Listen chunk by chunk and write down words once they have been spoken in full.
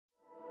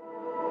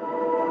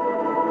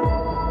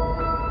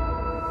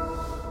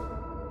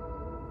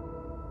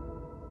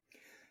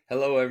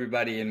Hello,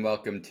 everybody, and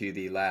welcome to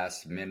the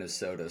last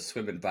Minnesota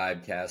Swim and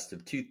Vibecast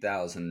of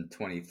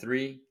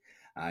 2023.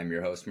 I'm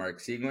your host,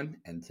 Mark Seguin,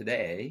 and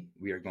today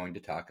we are going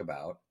to talk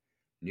about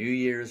New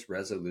Year's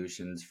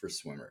resolutions for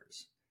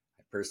swimmers.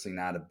 I'm personally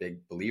not a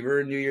big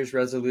believer in New Year's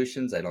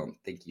resolutions. I don't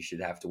think you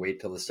should have to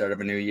wait till the start of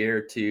a new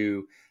year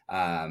to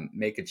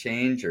make a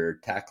change or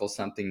tackle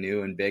something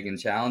new and big and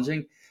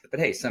challenging.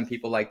 But hey, some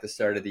people like the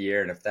start of the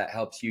year, and if that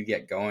helps you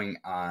get going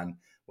on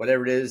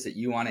whatever it is that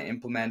you want to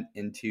implement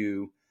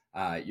into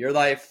your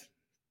life,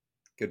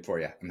 good for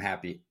you. I'm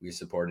happy we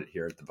support it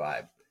here at The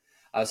Vibe.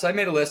 So I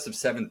made a list of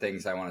 7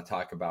 things I want to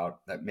talk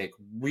about that make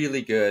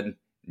really good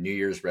New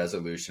Year's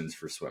resolutions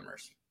for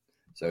swimmers.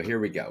 So here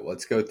we go.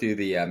 Let's go through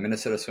the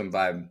Minnesota Swim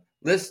Vibe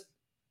list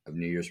of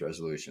New Year's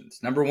resolutions.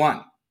 Number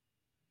 1,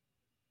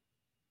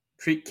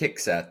 treat kick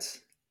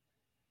sets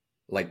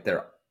like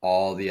they're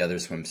all the other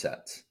swim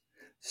sets.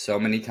 So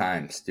many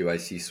times do I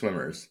see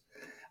swimmers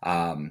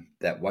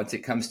that once it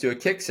comes to a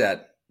kick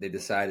set, they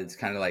decide it's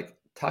kind of like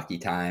talkie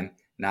time,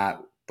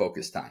 not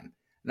focus time.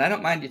 And I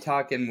don't mind you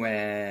talking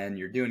when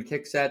you're doing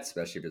kick sets,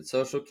 especially if it's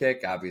social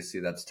kick. Obviously,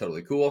 that's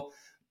totally cool.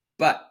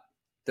 But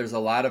there's a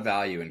lot of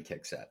value in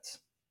kick sets.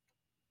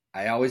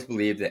 I always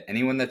believe that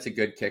anyone that's a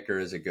good kicker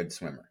is a good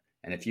swimmer.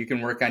 And if you can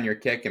work on your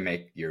kick and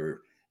make your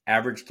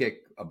average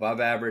kick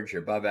above average,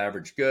 your above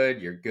average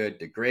good, you're good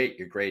to great,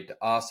 you're great to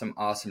awesome,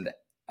 awesome to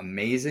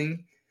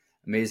amazing,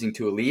 amazing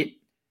to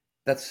elite,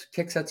 that's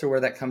kick sets are where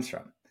that comes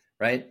from,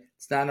 right?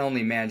 It's not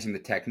only managing the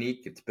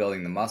technique, it's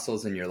building the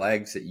muscles in your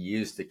legs that you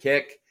use to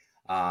kick.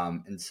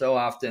 And so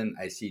often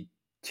I see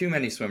too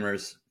many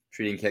swimmers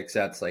treating kick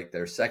sets like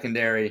they're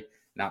secondary,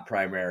 not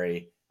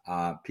primary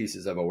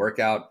pieces of a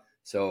workout.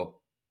 So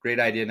great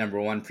idea, number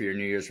 1, for your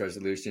New Year's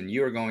resolution.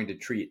 You are going to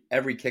treat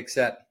every kick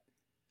set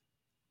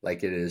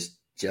like it is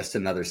just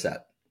another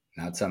set,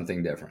 not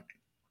something different.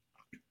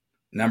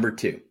 Number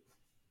 2,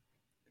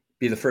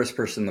 be the first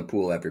person in the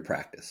pool every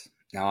practice.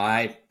 Now,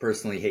 I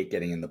personally hate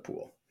getting in the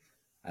pool.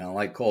 I don't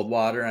like cold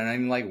water, and I don't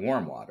even like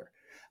warm water.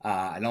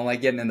 I don't like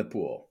getting in the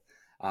pool.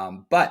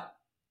 But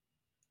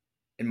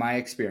in my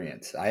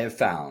experience, I have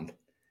found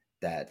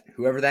that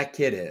whoever that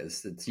kid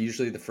is, that's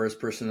usually the first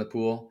person in the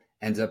pool,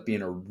 ends up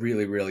being a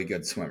really, really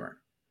good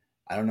swimmer.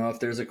 I don't know if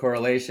there's a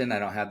correlation. I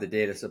don't have the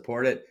data to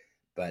support it.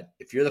 But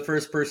if you're the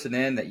first person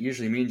in, that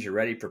usually means you're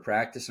ready for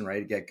practice and ready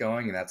to get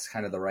going. And that's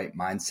kind of the right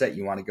mindset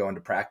you want to go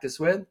into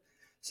practice with.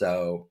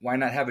 So why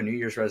not have a New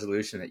Year's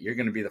resolution that you're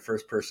going to be the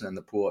first person in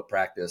the pool at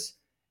practice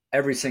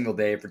every single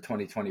day for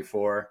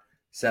 2024,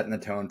 setting the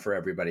tone for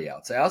everybody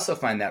else. I also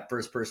find that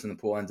first person in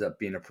the pool ends up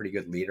being a pretty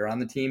good leader on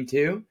the team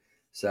too.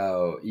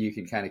 So you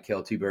can kind of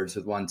kill 2 birds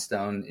with 1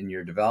 stone in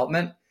your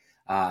development,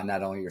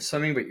 not only your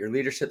swimming, but your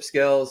leadership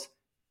skills.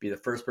 Be the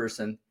first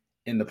person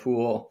in the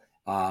pool.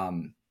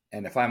 And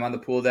if I'm on the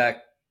pool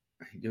deck,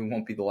 you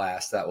won't be the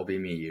last. That will be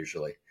me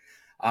usually.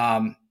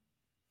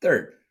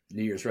 Third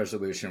New Year's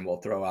resolution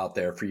we'll throw out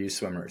there for you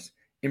swimmers: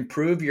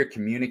 improve your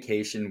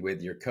communication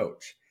with your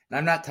coach. And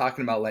I'm not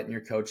talking about letting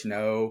your coach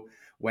know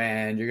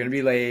when you're going to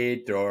be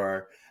late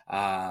or,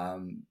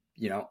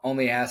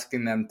 only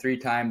asking them 3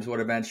 times what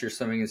events you're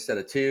swimming instead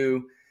of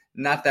 2.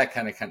 Not that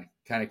kind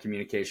of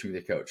communication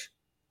with your coach.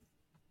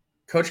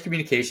 Coach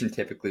communication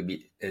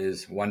typically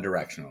is one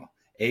directional.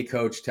 A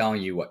coach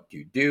telling you what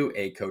you do,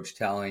 a coach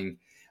telling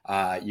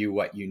you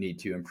what you need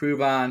to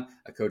improve on,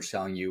 a coach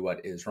telling you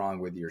what is wrong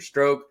with your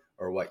stroke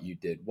or what you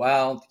did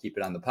well to keep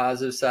it on the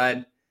positive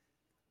side.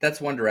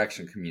 That's one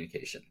direction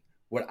communication.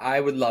 What I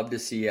would love to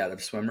see out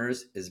of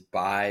swimmers is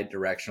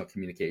bi-directional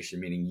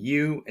communication, meaning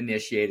you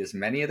initiate as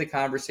many of the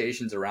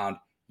conversations around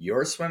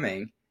your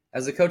swimming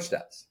as the coach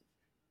does.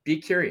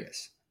 Be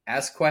curious,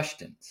 ask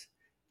questions,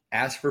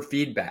 ask for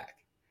feedback.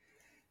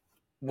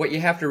 What you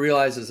have to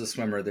realize as a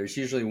swimmer, there's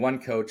usually one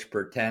coach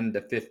per 10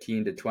 to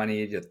 15 to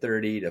 20 to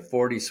 30 to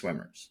 40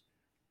 swimmers.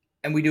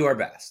 And we do our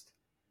best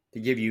to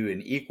give you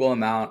an equal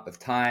amount of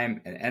time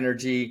and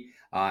energy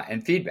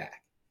and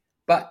feedback.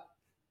 But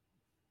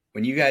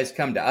when you guys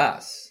come to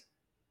us,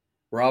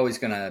 we're always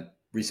going to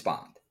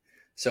respond.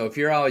 So if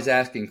you're always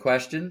asking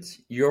questions,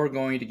 you're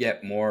going to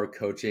get more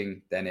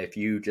coaching than if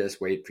you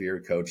just wait for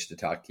your coach to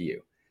talk to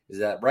you. Is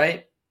that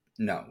right?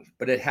 No,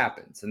 but it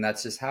happens. And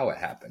that's just how it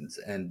happens.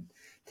 And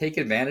take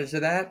advantage of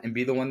that and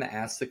be the one that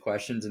asks the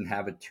questions and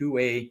have a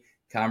 2-way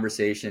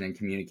conversation and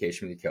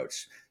communication with your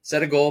coach.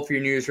 Set a goal for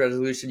your New Year's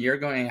resolution. You're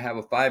going to have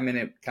a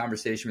 5-minute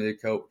conversation with your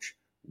coach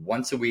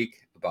once a week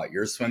about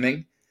your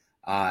swimming.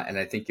 And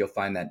I think you'll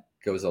find that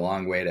goes a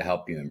long way to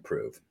help you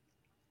improve.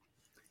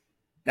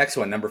 Next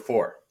one, number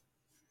 4.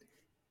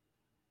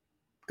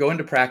 Go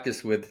into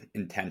practice with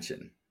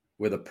intention,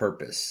 with a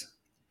purpose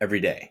every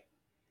day.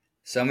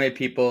 So many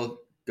people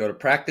go to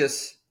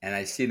practice and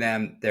I see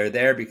them, they're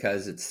there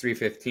because it's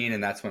 3:15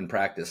 and that's when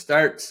practice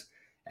starts.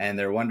 And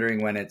they're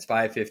wondering when it's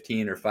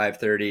 5:15 or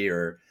 5:30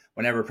 or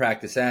whenever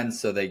practice ends.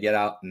 So they get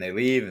out and they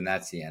leave and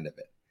that's the end of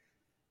it.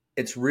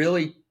 It's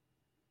really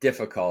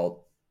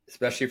difficult,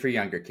 especially for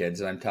younger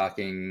kids, and I'm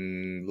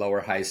talking lower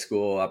high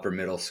school, upper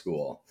middle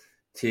school,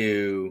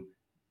 to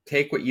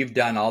take what you've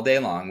done all day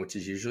long, which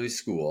is usually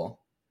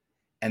school,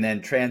 and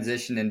then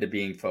transition into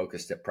being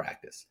focused at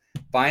practice.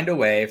 Find a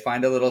way,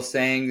 find a little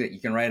saying that you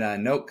can write on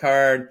a note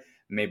card.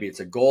 Maybe it's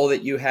a goal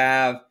that you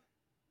have,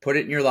 put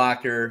it in your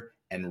locker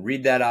and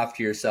read that off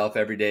to yourself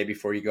every day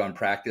before you go and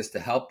practice to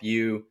help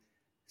you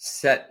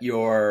set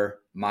your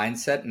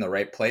mindset in the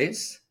right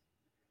place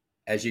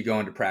as you go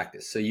into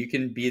practice. So you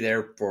can be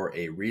there for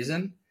a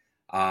reason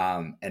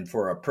and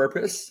for a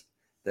purpose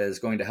that is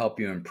going to help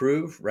you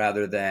improve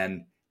rather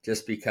than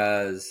just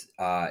because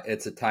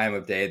it's a time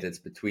of day that's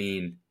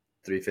between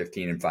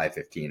 3:15 and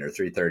 5:15 or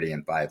 3:30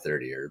 and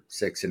 5:30 or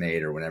 6 and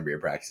 8 or whenever your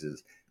practice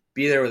is.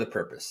 Be there with a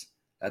purpose.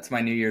 That's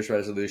my New Year's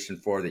resolution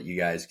 4 that you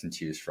guys can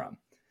choose from.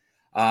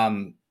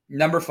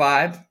 Number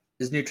 5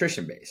 is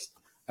nutrition based.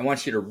 I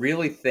want you to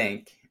really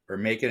think or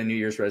make it a New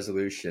Year's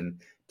resolution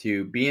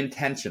to be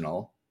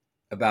intentional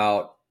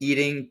about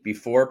eating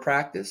before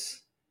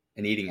practice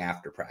and eating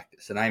after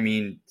practice. And I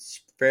mean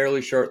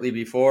fairly shortly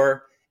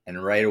before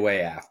and right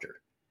away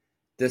after.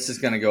 This is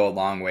going to go a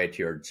long way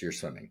towards your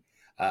swimming.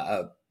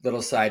 A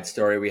little side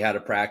story. We had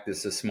a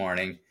practice this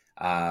morning.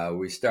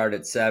 We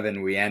started at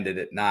 7, we ended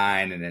at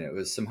 9, and then it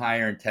was some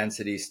higher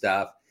intensity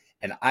stuff.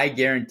 And I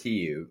guarantee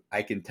you,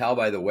 I can tell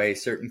by the way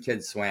certain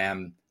kids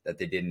swam that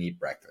they didn't eat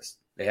breakfast.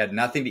 They had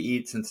nothing to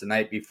eat since the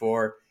night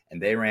before,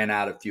 and they ran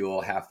out of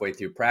fuel halfway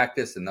through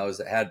practice. And those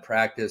that had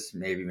practice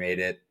maybe made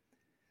it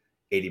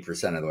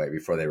 80% of the way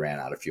before they ran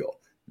out of fuel,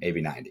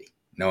 maybe 90.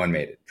 No one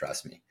made it,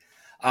 trust me.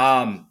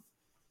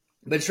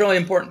 But it's really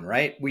important,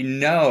 right? We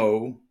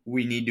know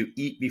we need to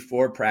eat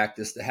before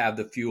practice to have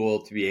the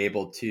fuel to be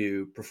able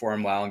to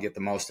perform well and get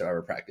the most out of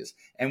our practice.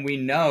 And we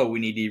know we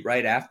need to eat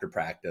right after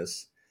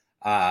practice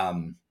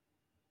to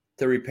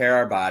repair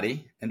our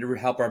body and to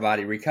help our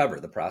body recover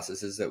the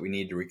processes that we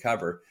need to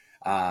recover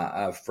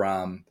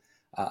from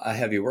a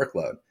heavy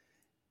workload.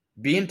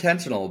 Be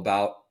intentional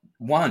about,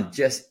 one,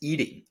 just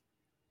eating,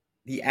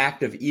 the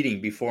act of eating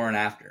before and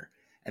after.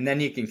 And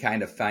then you can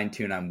kind of fine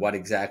tune on what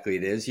exactly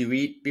it is you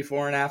eat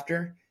before and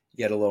after.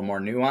 You get a little more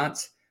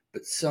nuance.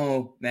 But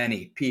so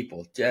many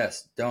people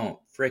just don't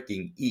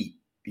freaking eat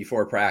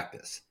before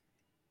practice.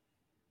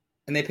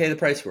 And they pay the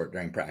price for it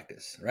during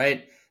practice,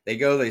 right? They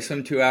go, they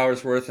swim 2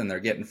 hours worth, and they're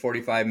getting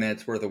 45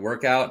 minutes worth of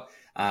workout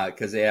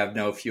because they have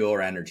no fuel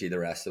or energy the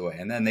rest of the way.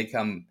 And then they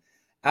come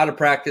out of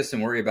practice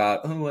and worry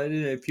about, oh, why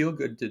didn't I feel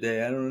good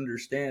today? I don't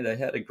understand. I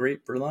had a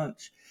grape for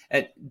lunch.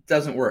 It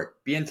doesn't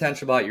work. Be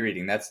intentional about your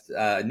eating. That's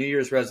New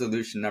Year's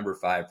resolution number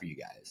 5 for you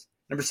guys.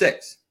 Number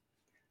 6,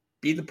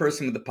 be the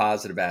person with the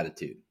positive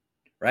attitude,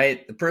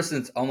 right? The person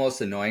that's almost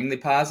annoyingly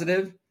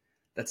positive,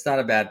 that's not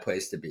a bad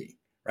place to be,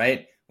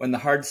 right? When the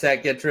hard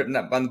set gets written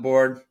up on the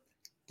board,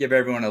 give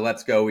everyone a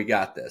let's go, we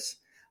got this.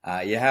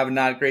 You have a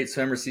not great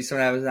swim or see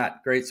someone have a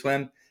not great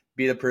swim,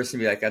 be the person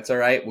to be like, that's all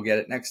right, we'll get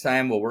it next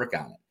time, we'll work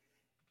on it.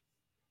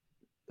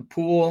 The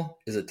pool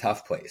is a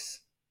tough place.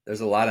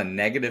 There's a lot of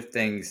negative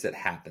things that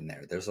happen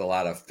there. There's a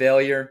lot of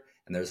failure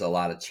and there's a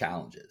lot of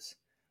challenges.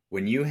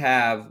 When you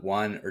have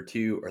 1 or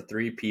 2 or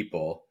 3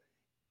 people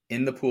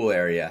in the pool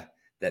area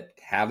that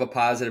have a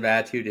positive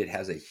attitude, it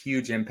has a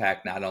huge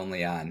impact not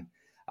only on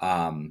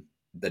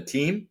the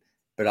team,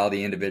 but all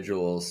the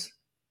individuals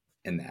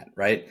in that,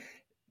 right?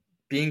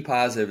 Being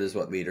positive is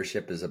what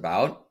leadership is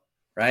about,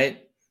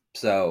 right?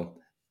 So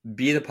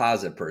be the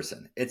positive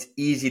person. It's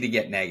easy to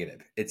get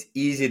negative. It's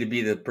easy to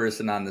be the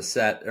person on the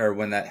set or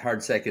when that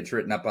hard set gets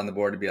written up on the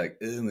board to be like,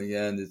 oh my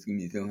God, this is going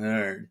to be so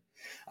hard.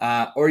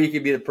 Or you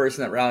could be the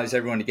person that rallies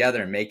everyone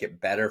together and make it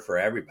better for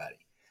everybody.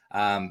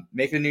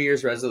 Make a New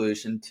Year's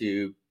resolution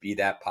to be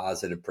that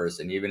positive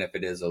person, even if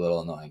it is a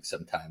little annoying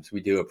sometimes.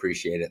 We do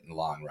appreciate it in the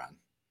long run.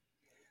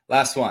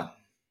 Last one.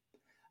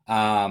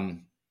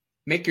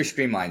 Make your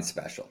streamline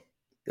special.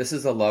 This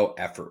is a low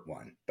effort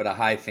one, but a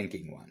high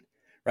thinking one,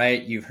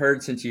 right? You've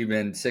heard since you've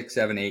been 6,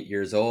 7, 8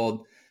 years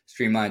old,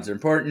 streamlines are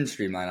important.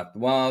 Streamline up the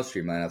wall,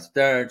 streamline off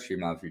start,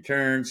 streamline off your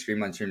turn,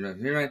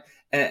 streamline.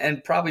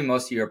 And probably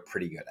most of you are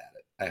pretty good at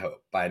it, I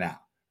hope, by now,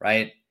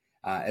 right?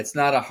 It's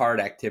not a hard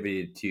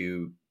activity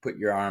to put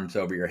your arms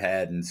over your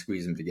head and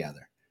squeeze them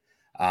together.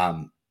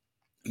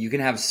 You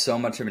can have so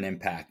much of an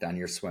impact on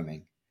your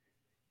swimming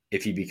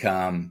if you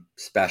become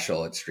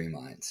special at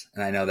streamlines.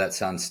 And I know that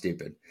sounds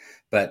stupid,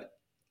 but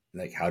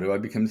like, how do I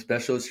become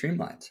special at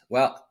streamlines?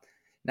 Well,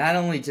 not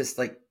only just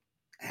like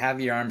have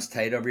your arms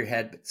tight over your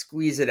head, but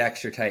squeeze it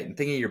extra tight and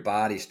think of your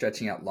body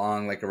stretching out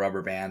long like a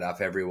rubber band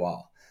off every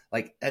wall.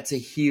 Like, that's a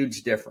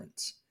huge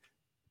difference.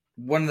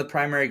 One of the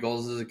primary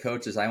goals as a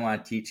coach is I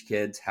want to teach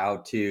kids how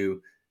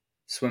to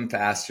swim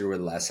faster with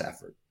less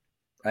effort,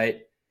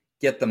 right?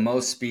 Get the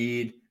most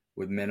speed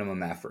with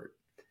minimum effort.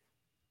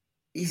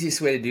 Easiest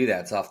way to do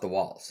that is off the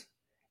walls.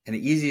 And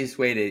the easiest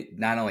way to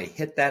not only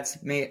hit that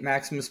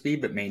maximum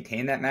speed, but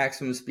maintain that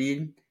maximum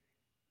speed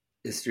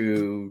is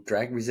through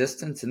drag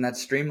resistance, and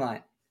that's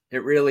streamline.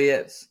 It really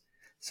is.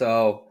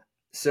 So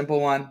simple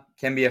one,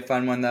 can be a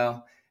fun one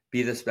though.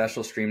 Be the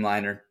special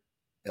streamliner.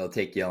 It'll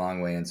take you a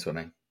long way in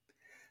swimming.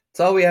 That's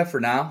all we have for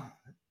now.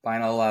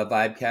 Final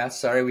Vibecast.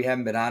 Sorry we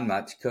haven't been on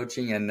much.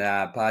 Coaching and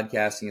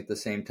podcasting at the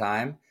same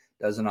time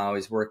doesn't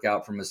always work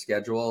out from a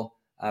schedule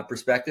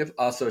perspective.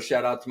 Also,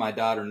 shout out to my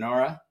daughter,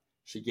 Nora.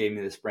 She gave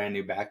me this brand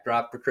new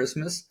backdrop for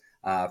Christmas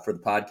for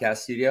the podcast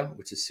studio,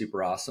 which is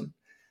super awesome.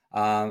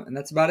 And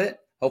that's about it.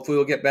 Hopefully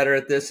we'll get better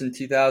at this in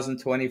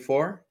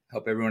 2024.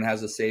 Hope everyone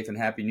has a safe and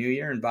happy new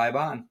year, and vibe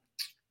on.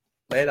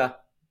 Later.